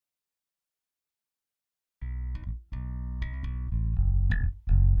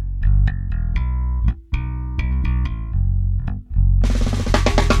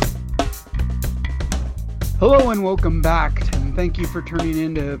Hello and welcome back, and thank you for tuning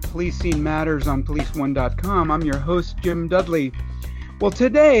in to Policing Matters on PoliceOne.com. I'm your host, Jim Dudley. Well,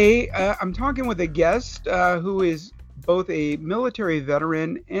 today I'm talking with a guest who is both a military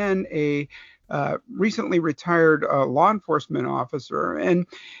veteran and a recently retired law enforcement officer. And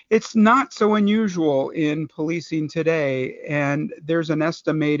it's not so unusual in policing today. And there's an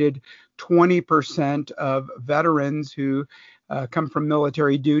estimated 20% of veterans who come from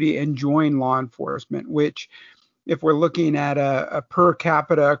military duty and join law enforcement, which, if we're looking at a per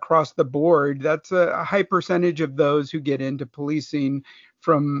capita across the board, that's a high percentage of those who get into policing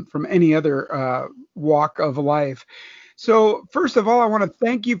from any other walk of life. So first of all, I want to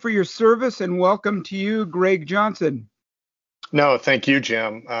thank you for your service and welcome to you, Greg Johnson. No, thank you,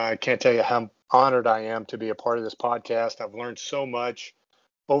 Jim. I can't tell you how honored I am to be a part of this podcast. I've learned so much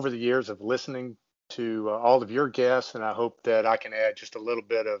over the years of listening to all of your guests, and I hope that I can add just a little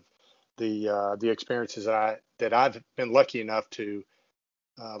bit of the experiences that I've been lucky enough to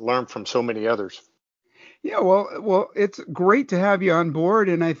learn from so many others. Yeah, well, it's great to have you on board,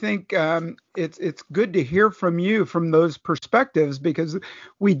 and I think it's good to hear from you from those perspectives, because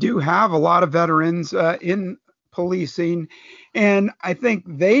we do have a lot of veterans in policing, and I think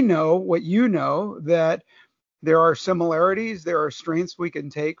they know what you know, that there are similarities, there are strengths we can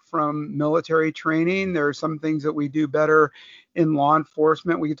take from military training. There are some things that we do better in law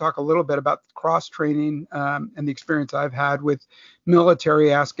enforcement. We can talk a little bit about cross training and the experience I've had with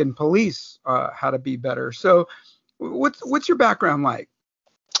military asking police how to be better. So what's your background like?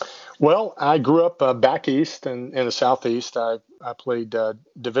 Well, I grew up back east in the southeast. I played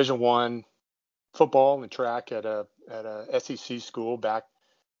Division I football and track at a SEC school back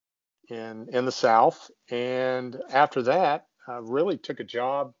in the South. And after that, I really took a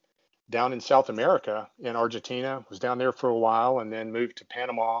job down in South America in Argentina, was down there for a while, and then moved to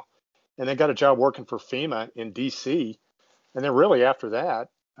Panama, and then got a job working for FEMA in DC. And then really after that,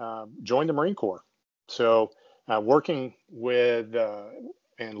 joined the Marine Corps. So working with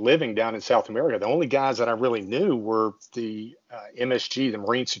and living down in South America, the only guys that I really knew were the MSG, the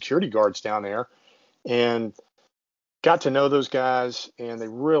Marine Security Guards down there, and got to know those guys, and they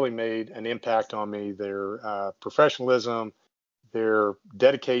really made an impact on me. Their professionalism, their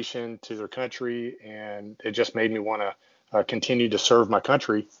dedication to their country, and it just made me want to continue to serve my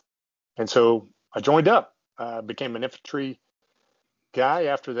country. And so I joined up, became an infantry guy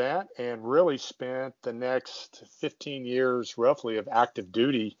after that, and really spent the next 15 years roughly of active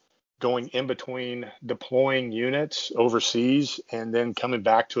duty, going in between deploying units overseas and then coming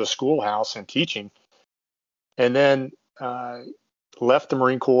back to a schoolhouse and teaching. And then left the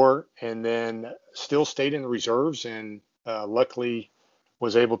Marine Corps, and then still stayed in the reserves, and luckily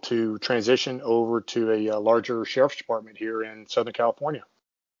was able to transition over to a larger sheriff's department here in Southern California.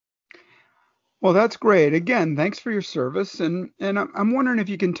 Well, that's great. Again, thanks for your service. And I'm wondering if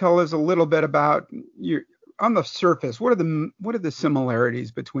you can tell us a little bit about your, on the surface, what are the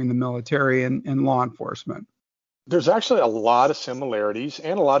similarities between the military and law enforcement? There's actually a lot of similarities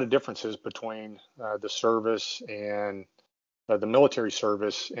and a lot of differences between the service and the military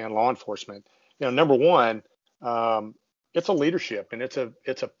service and law enforcement. Number one, it's a leadership, and it's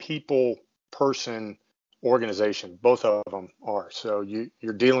a people person organization. Both of them are. So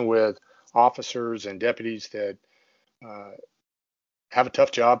you're dealing with officers and deputies that have a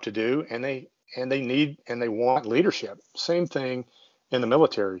tough job to do, and they need and they want leadership. Same thing in the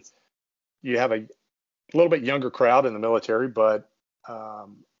military. You have a little bit younger crowd in the military, but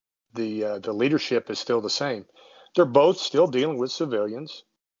the leadership is still the same. They're both still dealing with civilians.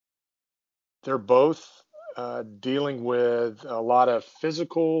 They're both dealing with a lot of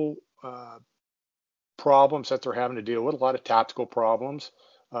physical problems that they're having to deal with, a lot of tactical problems.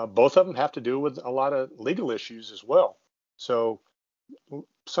 Both of them have to deal with a lot of legal issues as well. So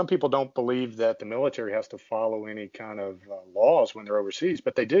some people don't believe that the military has to follow any kind of laws when they're overseas,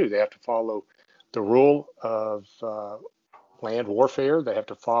 but they do. They have to follow the rule of land warfare. They have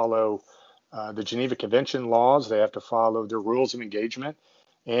to follow the Geneva Convention laws. They have to follow their rules of engagement.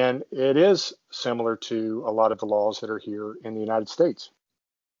 And it is similar to a lot of the laws that are here in the United States.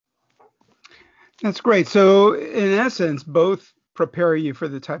 That's great. So in essence, both prepare you for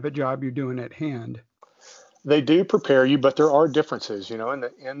the type of job you're doing at hand. They do prepare you, but there are differences. In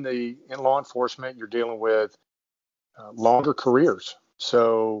law enforcement, you're dealing with longer careers.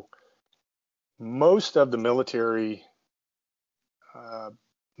 So most of the military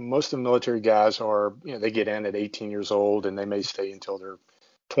guys are, they get in at 18 years old, and they may stay until they're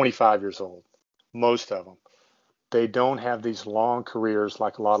 25 years old. Most of them. They don't have these long careers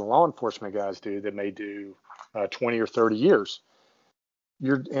like a lot of law enforcement guys do that may do 20 or 30 years.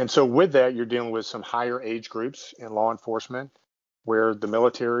 and so with that, you're dealing with some higher age groups in law enforcement, where the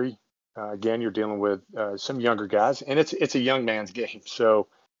military, again, you're dealing with some younger guys, and it's a young man's game. So,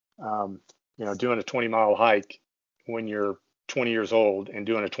 um, doing a 20-mile hike when you're 20 years old and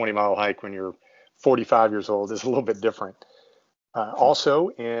doing a 20-mile hike when you're 45 years old is a little bit different. Also,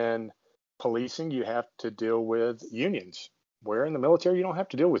 in policing, you have to deal with unions, where in the military, you don't have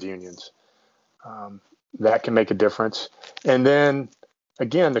to deal with unions. Um, that can make a difference. And then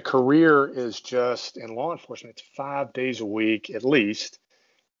again, the career is just in law enforcement, it's 5 days a week at least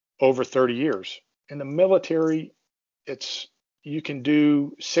over 30 years. In the military, it's you can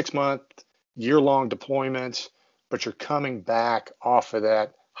do 6-month, year-long deployments, but you're coming back off of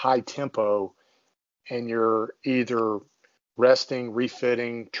that high tempo and you're either resting,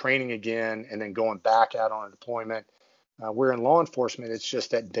 refitting, training again, and then going back out on a deployment. Where in law enforcement, it's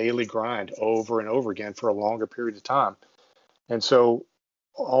just that daily grind over and over again for a longer period of time. And so,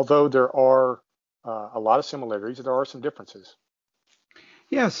 although there are a lot of similarities, there are some differences.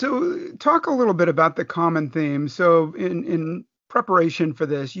 Yeah, so talk a little bit about the common themes. So in preparation for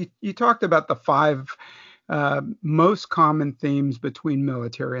this, you talked about the five most common themes between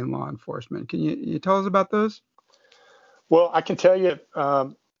military and law enforcement. Can you tell us about those? Well, I can tell you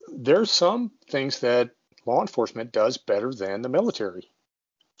there's some things that law enforcement does better than the military.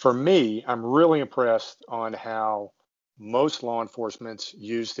 For me, I'm really impressed on how most law enforcement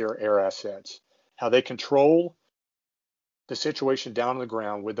use their air assets, how they control the situation down on the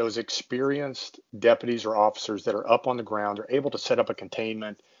ground with those experienced deputies or officers that are up on the ground. They're able to set up a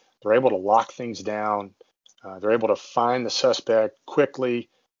containment. They're able to lock things down. They're able to find the suspect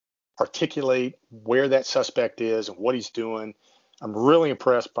quickly, articulate where that suspect is and what he's doing. I'm really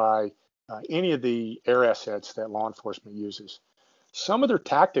impressed by any of the air assets that law enforcement uses. Some of their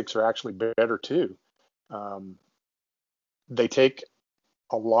tactics are actually better too. Um, they take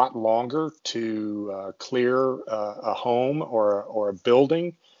a lot longer to clear a home or a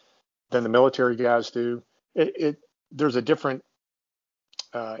building than the military guys do. There's a different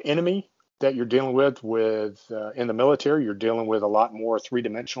enemy that you're dealing with in the military. You're dealing with a lot more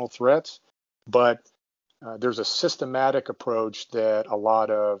three-dimensional threats, but there's a systematic approach that a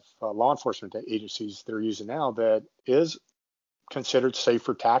lot of law enforcement agencies that are using now that is considered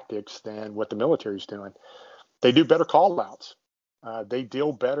safer tactics than what the military is doing. They do better call outs. They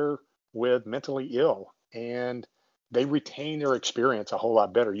deal better with mentally ill, and they retain their experience a whole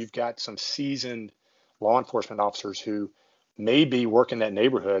lot better. You've got some seasoned law enforcement officers who may be working that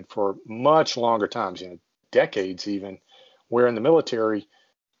neighborhood for much longer times, decades even, where in the military,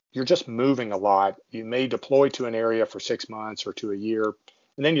 you're just moving a lot. You may deploy to an area for 6 months or to a year,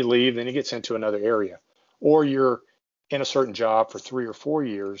 and then you leave, then you get sent to another area. Or you're in a certain job for 3 or 4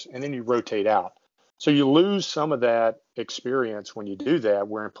 years, and then you rotate out. So you lose some of that experience when you do that,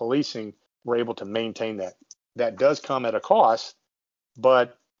 where in policing, we're able to maintain that. That does come at a cost,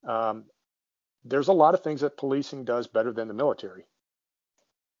 but there's a lot of things that policing does better than the military.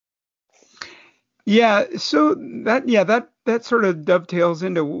 Yeah, so that sort of dovetails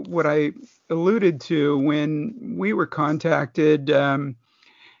into what I alluded to when we were contacted at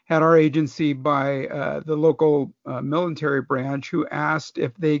our agency by the local military branch, who asked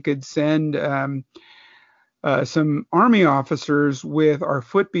if they could send some Army officers with our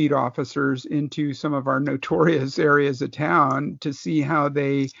footbeat officers into some of our notorious areas of town to see how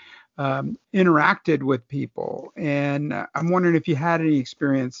they interacted with people. And I'm wondering if you had any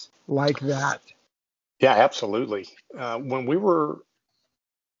experience like that. Yeah, absolutely. When we were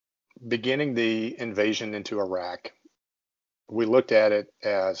beginning the invasion into Iraq, we looked at it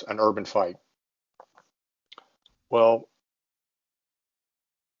as an urban fight. Well,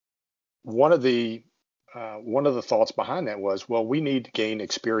 one of the thoughts behind that was, well, we need to gain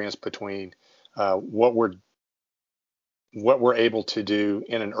experience between what we're able to do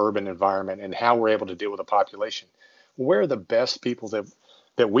in an urban environment and how we're able to deal with the population. Where are the best people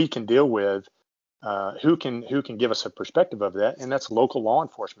that we can deal with, who can give us a perspective of that, and that's local law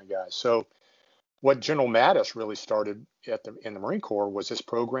enforcement guys. So what General Mattis really started in the Marine Corps was this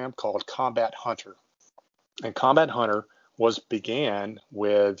program called Combat Hunter, and Combat Hunter began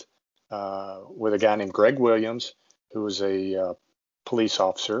with a guy named Greg Williams, who was a police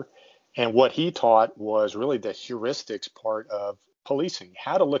officer. And what he taught was really the heuristics part of policing,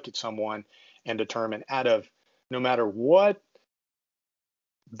 how to look at someone and determine no matter what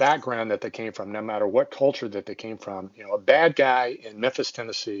background that they came from, no matter what culture that they came from, a bad guy in Memphis,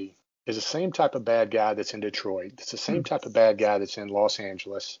 Tennessee is the same type of bad guy that's in Detroit. It's the same type of bad guy that's in Los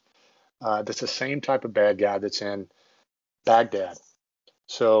Angeles. That's the same type of bad guy that's in Baghdad.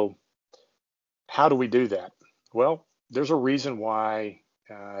 So how do we do that? Well, there's a reason why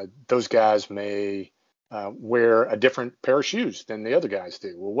those guys may wear a different pair of shoes than the other guys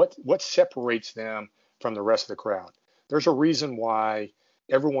do. Well, what separates them from the rest of the crowd? There's a reason why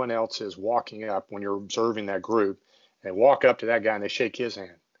everyone else is walking up when you're observing that group and walk up to that guy and they shake his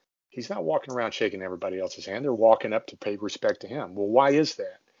hand. He's not walking around shaking everybody else's hand. They're walking up to pay respect to him. Well, why is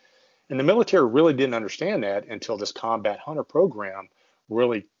that? And the military really didn't understand that until this Combat Hunter program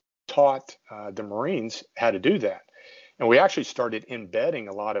really taught the Marines how to do that. And we actually started embedding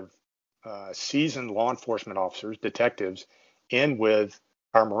a lot of seasoned law enforcement officers, detectives, in with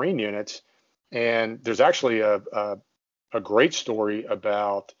our Marine units. And there's actually a great story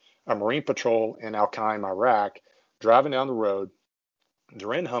about a Marine patrol in Al-Qaim, Iraq, driving down the road.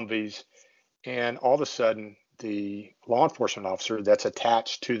 They're in Humvees, and all of a sudden, the law enforcement officer that's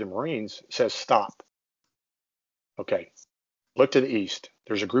attached to the Marines says, "Stop." Okay, look to the east.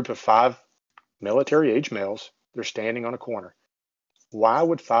 There's a group of 5 military-age males. They're standing on a corner. Why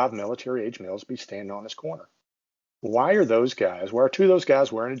would 5 military-age males be standing on this corner? Why are 2 of those guys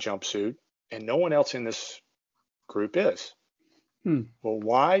wearing a jumpsuit and no one else in this group is? Well,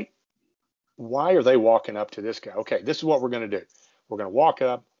 why are they walking up to this guy? Okay, this is what we're going to do. We're going to walk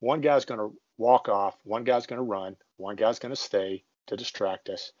up. One guy's going to walk off. One guy's going to run. One guy's going to stay to distract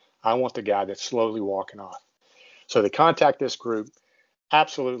us. I want the guy that's slowly walking off. So they contact this group.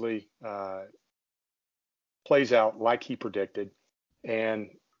 Absolutely plays out like he predicted. And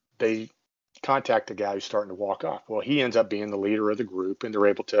they contact the guy who's starting to walk off. Well, he ends up being the leader of the group, and they're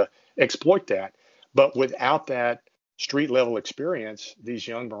able to exploit that. But without that street level experience, these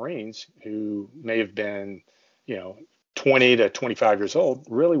young Marines who may have been, 20 to 25 years old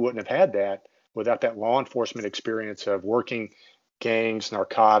really wouldn't have had that without that law enforcement experience of working gangs,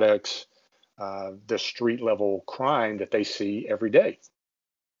 narcotics, the street level crime that they see every day.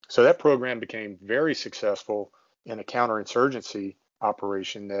 So that program became very successful in a counterinsurgency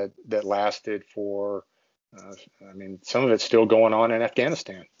operation that lasted for, some of it's still going on in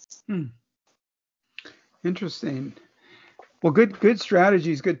Afghanistan. Interesting. Well, good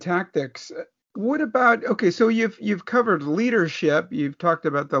strategies, good tactics. What about, so you've covered leadership. You've talked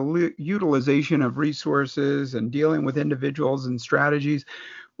about the utilization of resources and dealing with individuals and strategies.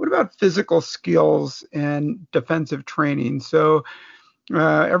 What about physical skills and defensive training? So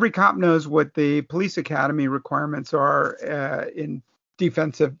every cop knows what the police academy requirements are in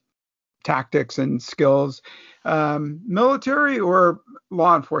defensive tactics and skills. Military or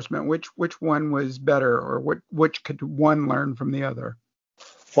law enforcement, which one was better, or which could one learn from the other?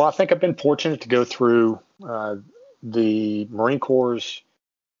 Well, I think I've been fortunate to go through the Marine Corps'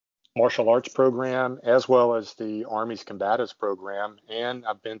 martial arts program as well as the Army's combatives program, and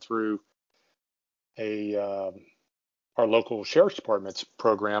I've been through our local sheriff's department's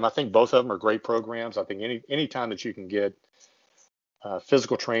program. I think both of them are great programs. I think any time that you can get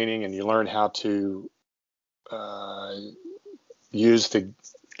physical training and you learn how to use the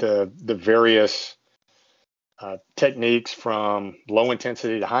various techniques from low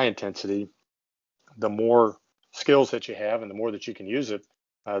intensity to high intensity, the more skills that you have and the more that you can use it,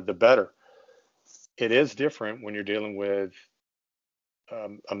 the better. It is different when you're dealing with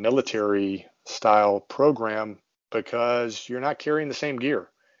a military style program because you're not carrying the same gear.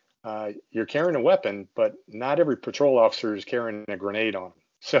 You're carrying a weapon, but not every patrol officer is carrying a grenade on them.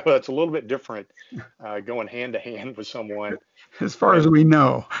 So that's a little bit different going hand to hand with someone. As far as we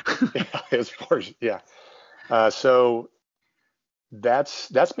know. So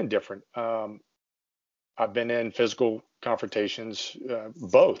that's been different. I've been in physical confrontations,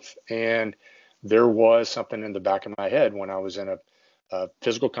 both, and there was something in the back of my head when I was in a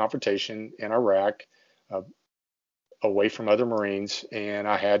physical confrontation in Iraq, away from other Marines, and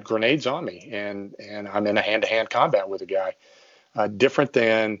I had grenades on me, and I'm in a hand-to-hand combat with a guy. Different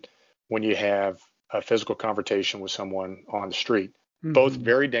than when you have a physical confrontation with someone on the street. Mm-hmm. Both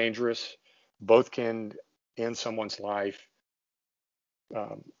very dangerous. Both can end someone's life.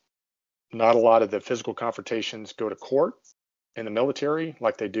 Not a lot of the physical confrontations go to court in the military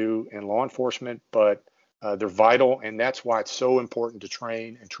like they do in law enforcement, but they're vital, and that's why it's so important to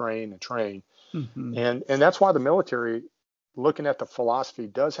train and train and train. Mm-hmm. And that's why the military, looking at the philosophy,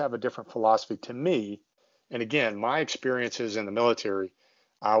 does have a different philosophy to me. And again, my experiences in the military,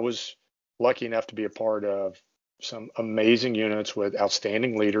 I was lucky enough to be a part of some amazing units with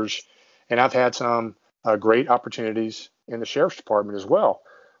outstanding leaders. And I've had some great opportunities in the sheriff's department as well.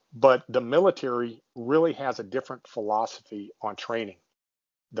 But the military really has a different philosophy on training.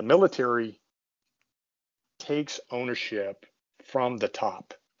 The military takes ownership from the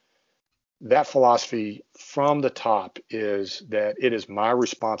top. That philosophy from the top is that it is my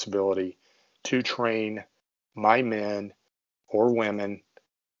responsibility to train my men or women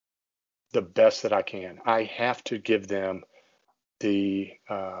the best that I can. I have to give them the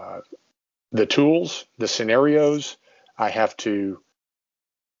tools, the scenarios. I have to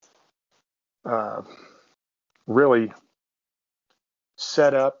really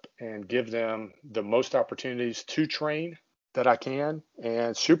set up and give them the most opportunities to train that I can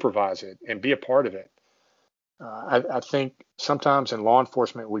and supervise it and be a part of it. I think sometimes in law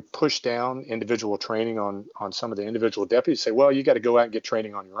enforcement, we push down individual training on some of the individual deputies, say, well, you got to go out and get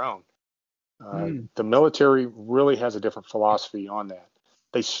training on your own. The military really has a different philosophy on that.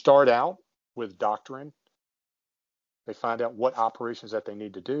 They start out with doctrine. They find out what operations that they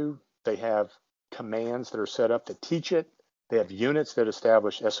need to do. They have commands that are set up to teach it. They have units that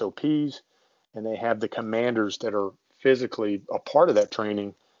establish SOPs, and they have the commanders that are physically a part of that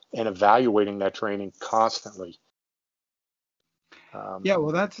training and evaluating that training constantly. Yeah,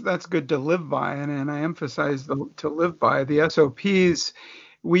 well, that's good to live by, and I emphasize to live by the SOPs.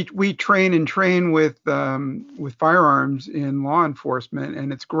 We train with firearms in law enforcement,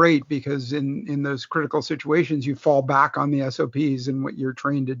 and it's great because in those critical situations you fall back on the SOPs and what you're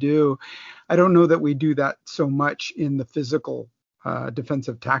trained to do. I don't know that we do that so much in the physical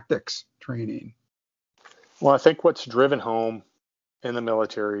defensive tactics training. Well, I think what's driven home in the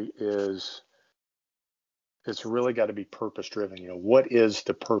military is it's really got to be purpose driven. You know, what is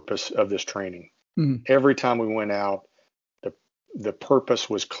the purpose of this training? Every time we went out, the purpose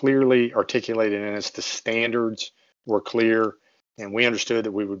was clearly articulated, and the standards were clear, and we understood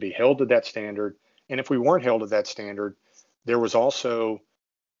that we would be held to that standard. And if we weren't held to that standard, there was also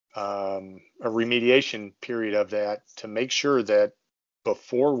a remediation period of that to make sure that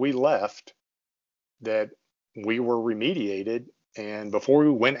before we left, that we were remediated, and before we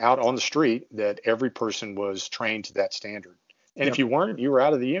went out on the street, that every person was trained to that standard. And if you weren't, you were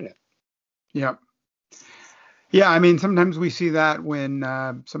out of the unit. Yep. Yeah, I mean, sometimes we see that when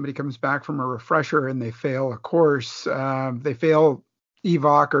somebody comes back from a refresher and they fail a course, they fail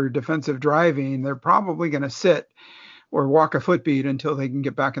EVOC or defensive driving, they're probably going to sit or walk a footbeat until they can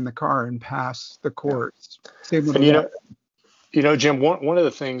get back in the car and pass the course. Yeah. And you know, Jim, one of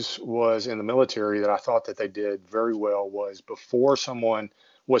the things was in the military that I thought that they did very well was before someone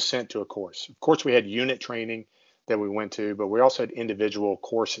was sent to a course. Of course, we had unit training that we went to, but we also had individual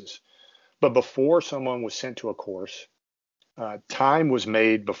courses. But before someone was sent to a course, time was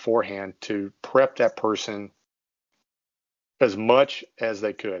made beforehand to prep that person as much as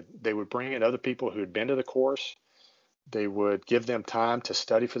they could. They would bring in other people who had been to the course. They would give them time to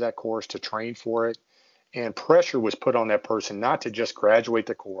study for that course, to train for it. And pressure was put on that person not to just graduate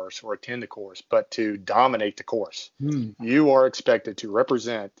the course or attend the course, but to dominate the course. You are expected to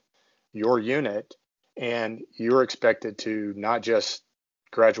represent your unit, and you're expected to not just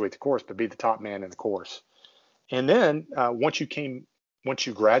graduate the course, but be the top man in the course. And then once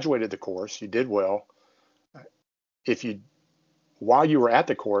you graduated the course, you did well. While you were at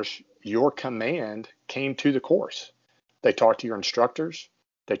the course, your command came to the course. They talked to your instructors.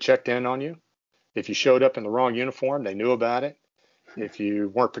 They checked in on you. If you showed up in the wrong uniform, they knew about it. If you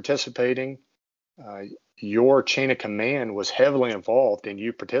weren't participating, your chain of command was heavily involved in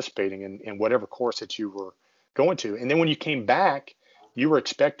you participating in whatever course that you were going to. And then when you came back, you were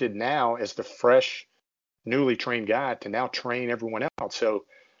expected now as the fresh, newly trained guy to now train everyone else. So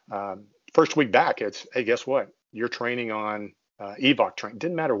first week back, it's, hey, guess what? You're training on EVOC training.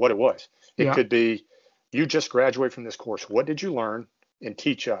 Didn't matter what it was. It could be, you just graduated from this course. What did you learn? And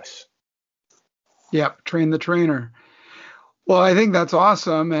teach us. Yep, train the trainer. Well, I think that's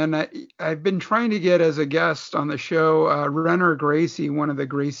awesome. And I've been trying to get as a guest on the show, Renner Gracie, one of the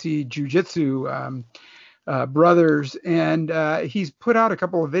Gracie Jiu-Jitsu brothers. And he's put out a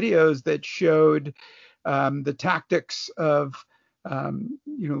couple of videos that showed the tactics of,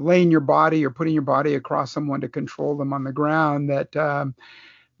 laying your body or putting your body across someone to control them on the ground, that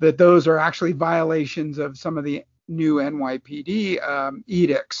those are actually violations of some of the new NYPD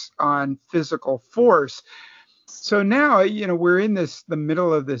edicts on physical force. So now, we're in the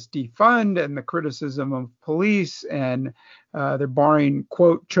middle of this defund and the criticism of police, and they're barring,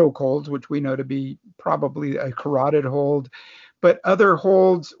 quote, chokeholds, which we know to be probably a carotid hold, but other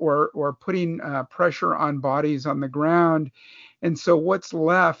holds or putting pressure on bodies on the ground. And so what's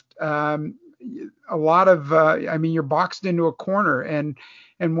left, a lot of, you're boxed into a corner. And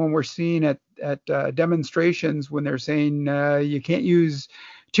when we're seeing at demonstrations, when they're saying you can't use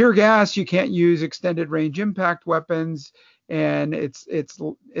tear gas, you can't use extended range impact weapons, and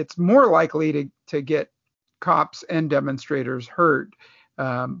it's more likely to get cops and demonstrators hurt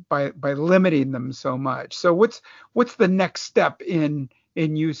by limiting them so much. So what's the next step in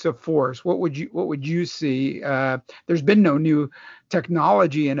in use of force? What would you see? There's been no new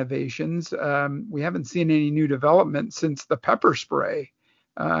technology innovations. We haven't seen any new development since the pepper spray.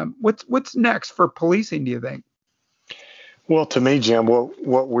 What's next for policing, do you think? Well, to me, Jim,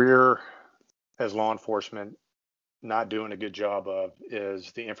 what we're as law enforcement not doing a good job of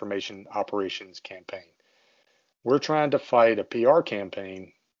is the information operations campaign. We're trying to fight a PR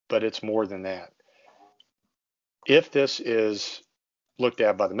campaign, but it's more than that. If this is looked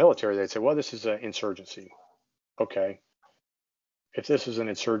at by the military, they'd say, well, this is an insurgency. Okay. If this is an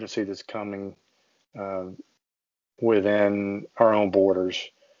insurgency that's coming uh, within our own borders,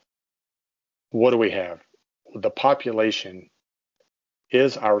 what do we have? The population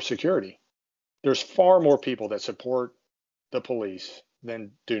is our security. There's far more people that support the police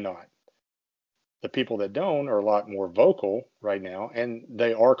than do not. The people that don't are a lot more vocal right now, and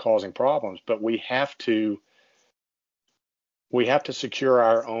they are causing problems. But we have to secure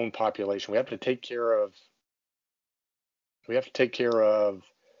our own population. We have to take care of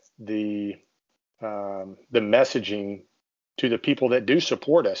the the messaging to the people that do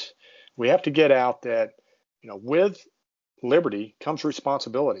support us. We have to get out that, with liberty comes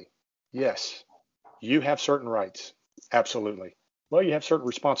responsibility. Yes, you have certain rights. Absolutely. Well, you have certain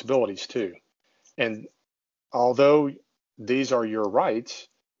responsibilities too. And although these are your rights,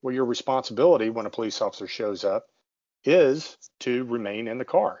 well, your responsibility when a police officer shows up is to remain in the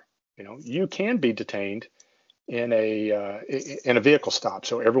car. You can be detained in a vehicle stop,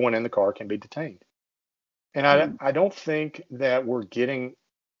 so everyone in the car can be detained. And I don't think that we're getting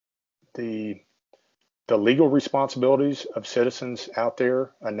the the legal responsibilities of citizens out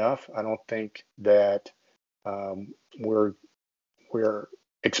there enough. I don't think that um, we're we're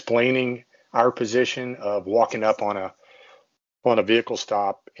explaining our position of walking up on a vehicle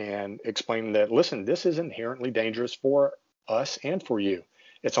stop and explaining that, listen, this is inherently dangerous for us and for you.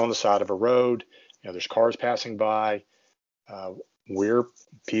 It's on the side of a road. There's cars passing by. Uh, we're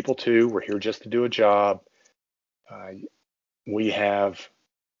people too. We're here just to do a job. Uh, we have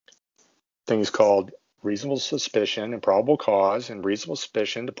things called reasonable suspicion and probable cause, and reasonable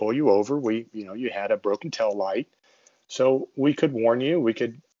suspicion to pull you over. You had a broken tail light, so we could warn you. We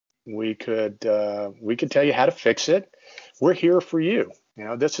could tell you how to fix it. We're here for you.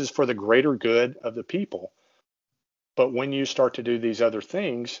 This is for the greater good of the people. But when you start to do these other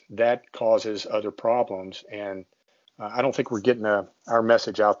things, that causes other problems, and I don't think we're getting our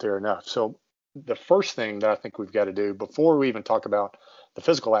message out there enough. So the first thing that I think we've got to do before we even talk about the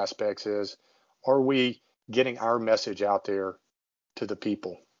physical aspects is, are we getting our message out there to the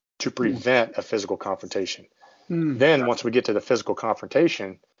people to prevent a physical confrontation? Then once we get to the physical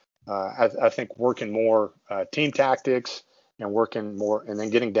confrontation, I think working more team tactics and working more, and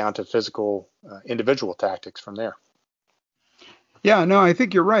then getting down to physical individual tactics from there. Yeah, no, I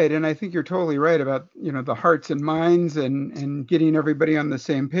think you're right, and I think you're totally right about the hearts and minds and getting everybody on the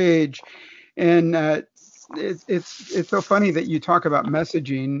same page. And it's so funny that you talk about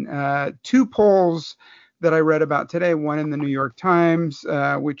messaging. Two polls that I read about today, one in the New York Times,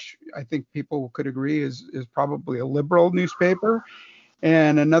 which I think people could agree is probably a liberal newspaper,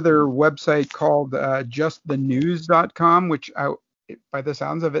 and another website called justthenews.com, which by the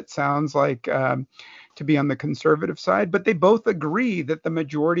sounds of it sounds like to be on the conservative side. But they both agree that the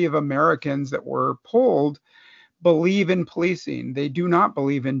majority of Americans that were polled believe in policing. They do not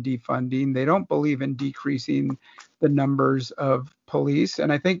believe in defunding. They don't believe in decreasing the numbers of police.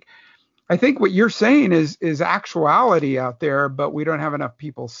 And I think what you're saying is actuality out there, but we don't have enough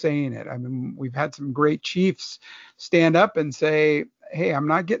people saying it. I mean, we've had some great chiefs stand up and say, hey, I'm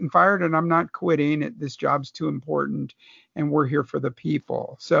not getting fired and I'm not quitting. This job's too important and we're here for the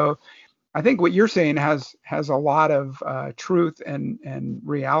people. So I think what you're saying has a lot of truth and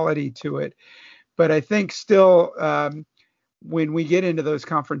reality to it. But I think still, when we get into those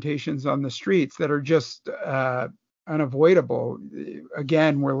confrontations on the streets that are just unavoidable,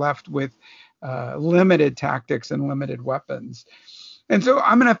 again, we're left with limited tactics and limited weapons. And so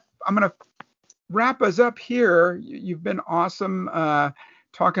I'm gonna wrap us up here. You've been awesome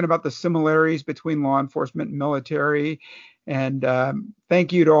talking about the similarities between law enforcement and military. And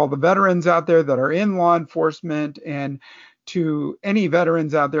thank you to all the veterans out there that are in law enforcement, and to any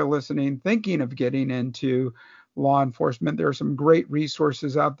veterans out there listening, thinking of getting into law enforcement. There are some great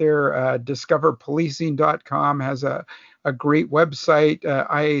resources out there. Discoverpolicing.com has a great website.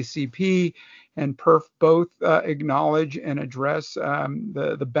 IACP and PERF both acknowledge and address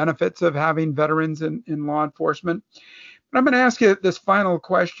the benefits of having veterans in law enforcement. But I'm going to ask you this final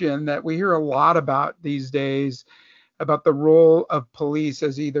question that we hear a lot about these days, about the role of police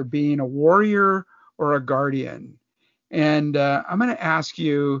as either being a warrior or a guardian. And I'm going to ask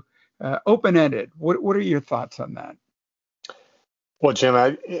you open-ended. What are your thoughts on that? Well, Jim,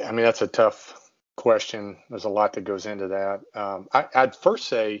 I mean, that's a tough question. There's a lot that goes into that. I'd first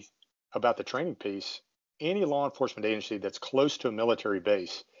say about the training piece, any law enforcement agency that's close to a military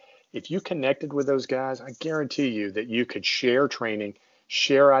base, if you connected with those guys, I guarantee you that you could share training,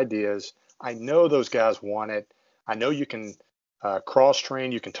 share ideas. I know those guys want it. I know you can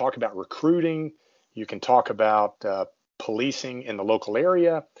cross-train. You can talk about recruiting. You can talk about policing in the local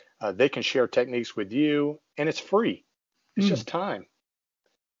area. They can share techniques with you, and it's free. It's just time.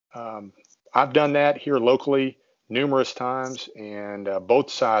 I've done that here locally numerous times, and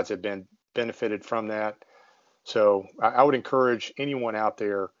both sides have been benefited from that. So I would encourage anyone out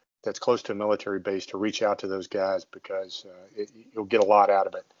there that's close to a military base to reach out to those guys, because you'll get a lot out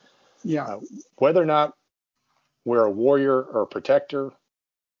of it. Yeah. Whether or not we're a warrior or a protector,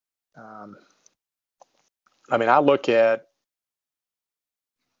 I mean, I look at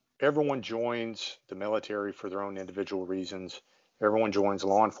everyone joins the military for their own individual reasons. Everyone joins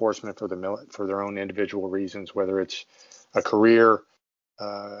law enforcement for their own individual reasons, whether it's a career,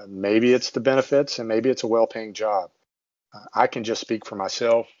 maybe it's the benefits, and maybe it's a well-paying job. I can just speak for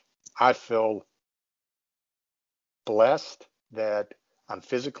myself. I feel blessed that I'm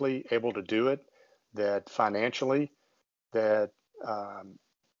physically able to do it, that financially, that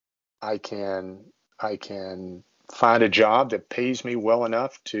I can find a job that pays me well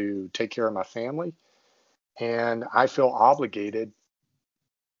enough to take care of my family. And I feel obligated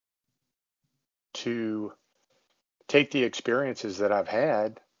to take the experiences that I've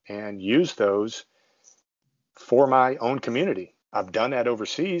had and use those for my own community. I've done that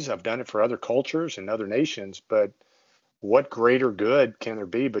overseas. I've done it for other cultures and other nations, but what greater good can there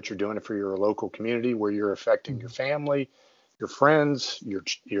be but you're doing it for your local community, where you're affecting your family, your friends, your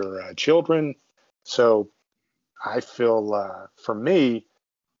children. So I feel, for me,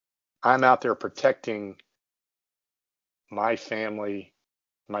 I'm out there protecting my family,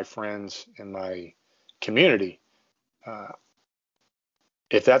 my friends, and my community.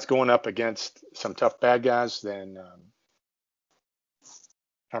 If that's going up against some tough bad guys, then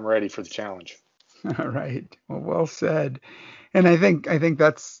I'm ready for the challenge. All right. Well said. And I think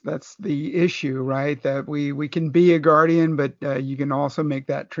that's the issue, right? That we can be a guardian, but you can also make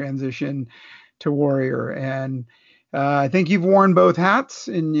that transition to warrior. And I think you've worn both hats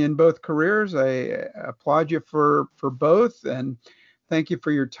in both careers. I applaud you for both, and thank you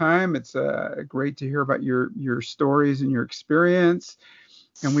for your time. It's great to hear about your stories and your experience.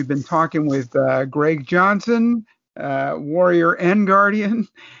 And we've been talking with Greg Johnson, warrior and guardian.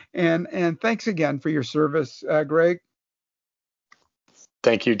 And thanks again for your service, Greg.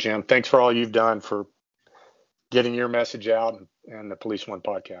 Thank you, Jim. Thanks for all you've done for getting your message out and the Police One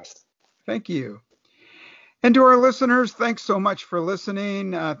podcast. Thank you. And to our listeners, thanks so much for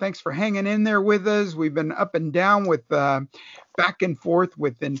listening. Thanks for hanging in there with us. We've been up and down with back and forth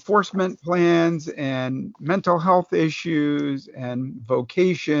with enforcement plans and mental health issues and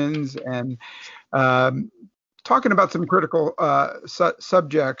vocations, and talking about some critical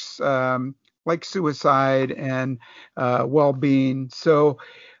subjects like suicide and well-being. So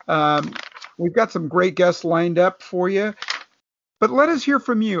we've got some great guests lined up for you. But let us hear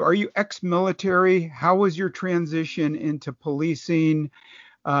from you. Are you ex-military? How was your transition into policing?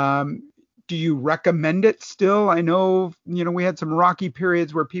 Do you recommend it still? I know, we had some rocky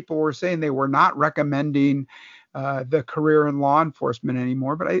periods where people were saying they were not recommending the career in law enforcement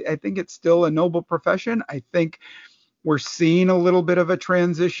anymore, but I think it's still a noble profession. I think we're seeing a little bit of a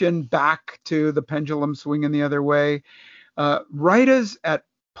transition back to the pendulum swinging the other way. Write us at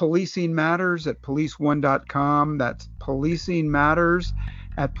Policing Matters at policeone.com. That's Policing Matters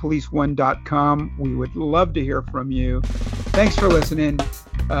at policeone.com. We would love to hear from you. Thanks for listening.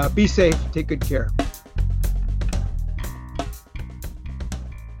 Be safe. Take good care.